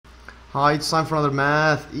Hi, it's time for another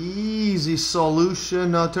math easy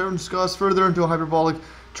solution. Now to discuss further into hyperbolic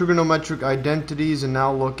trigonometric identities and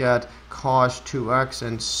now look at cosh 2x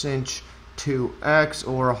and sinh 2x,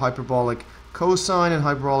 or hyperbolic cosine and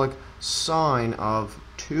hyperbolic sine of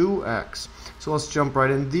 2x. So let's jump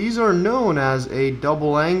right in. These are known as a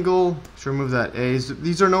double angle. Should remove that a.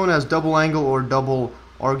 These are known as double angle or double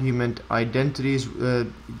argument identities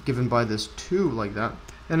given by this 2 like that.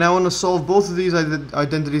 And I want to solve both of these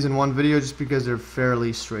identities in one video just because they're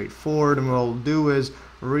fairly straightforward. And what I'll do is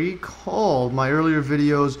recall my earlier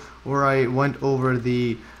videos where I went over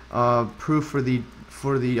the proof for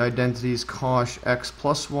the identities cosh x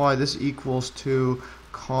plus y. This equals to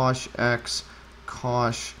cosh x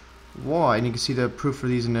cosh y, and you can see the proof for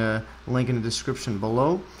these in a link in the description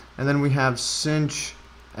below. And then we have sinh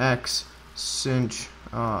x sinh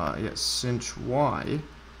y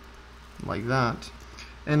like that.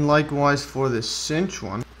 And likewise for the sinh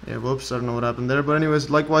one, whoops, I don't know what happened there, but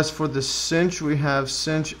anyways, likewise for the sinh, we have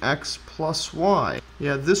sinh x plus y.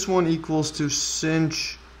 This one equals to sinh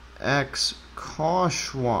x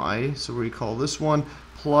cosh y, so we call this one,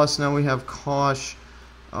 plus now we have cosh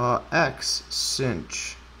x sinh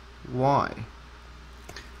y.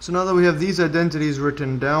 So now that we have these identities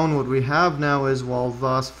written down, what we have now is, well,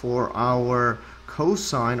 thus for our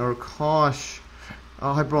cosine or cosh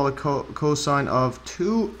hyperbolic cosine of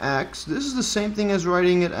 2x, this is the same thing as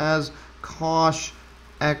writing it as cosh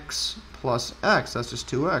x plus x. That's just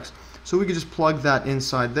 2x. So we could just plug that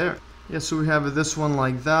inside there. So we have this one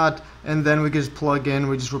like that, and then we can just plug in,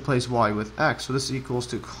 we just replace y with x. So this equals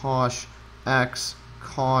to cosh x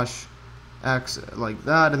like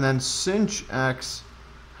that, and then sinh x,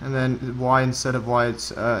 and then y instead of y, it's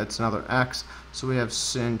another x. So we have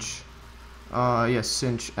sinh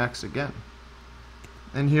x again.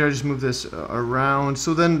 And here I just move this around.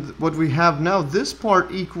 So then what we have now, this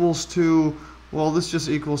part equals to, well, this just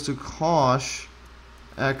equals to cosh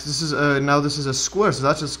x. This is now this is a square, so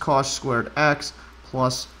that's just cosh squared x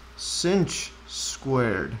plus sinh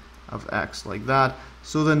squared of x like that.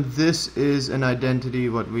 So then this is an identity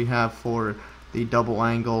what we have for the double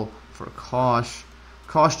angle for cosh.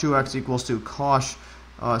 Cosh 2x equals to cosh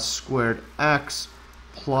squared x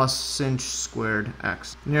plus sinh squared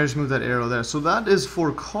x. And here, just move that arrow there. So that is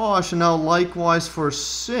for cosh. And now likewise for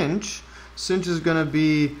sinh is going to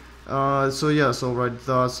be, so I'll write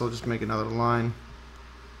thus. So I'll just make another line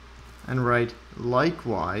and write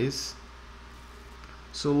likewise.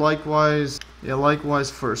 So likewise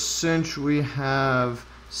for sinh, we have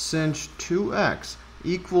sinh 2x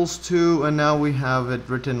equals to, and now we have it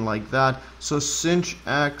written like that. So sinh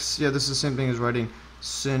x, this is the same thing as writing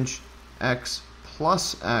sinh x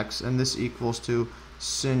plus x, and this equals to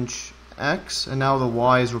sinh x, and now the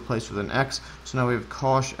y is replaced with an x, so now we have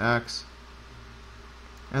cosh x,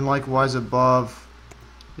 and likewise above,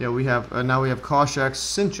 we have now we have cosh x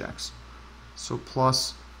sinh x, so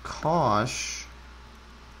plus cosh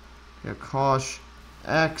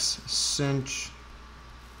x sinh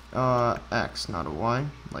x, not a y,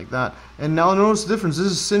 like that. And now notice the difference.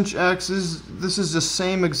 This is sinh x. This is the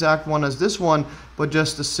same exact one as this one, but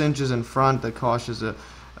just the sinh is in front, the cosh is in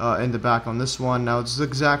the back on this one. Now it's the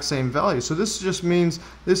exact same value. So this just means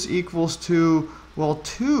this equals to, well,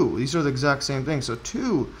 2. These are the exact same thing. So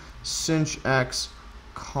 2 sinh x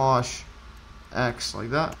cosh x, like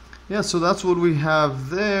that. So that's what we have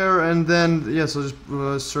there. And then so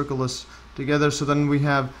just circle this together. So then we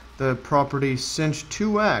have the property sinh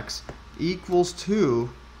 2x equals to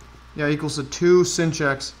 2 sinh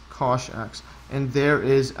x cosh x, and there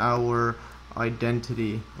is our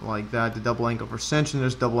identity like that, the double angle for sinh, and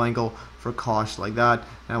there's double angle for cosh like that.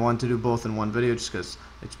 And I wanted to do both in one video just because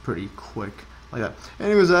it's pretty quick like that.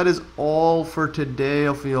 Anyways, that is all for today.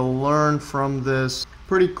 Hopefully you'll learn from this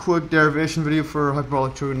pretty quick derivation video for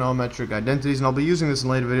hyperbolic trigonometric identities, and I'll be using this in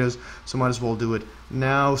later videos, so might as well do it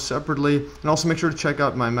now separately. And also make sure to check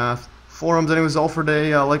out my math forums. Anyways, all for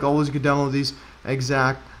today. Like always, you can download these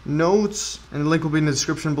exact notes, and the link will be in the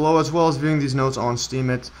description below, as well as viewing these notes on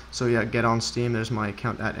Steam. So get on Steam. There's my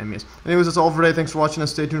account at MES. Anyways, that's all for today. Thanks for watching, and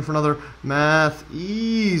stay tuned for another math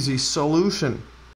easy solution.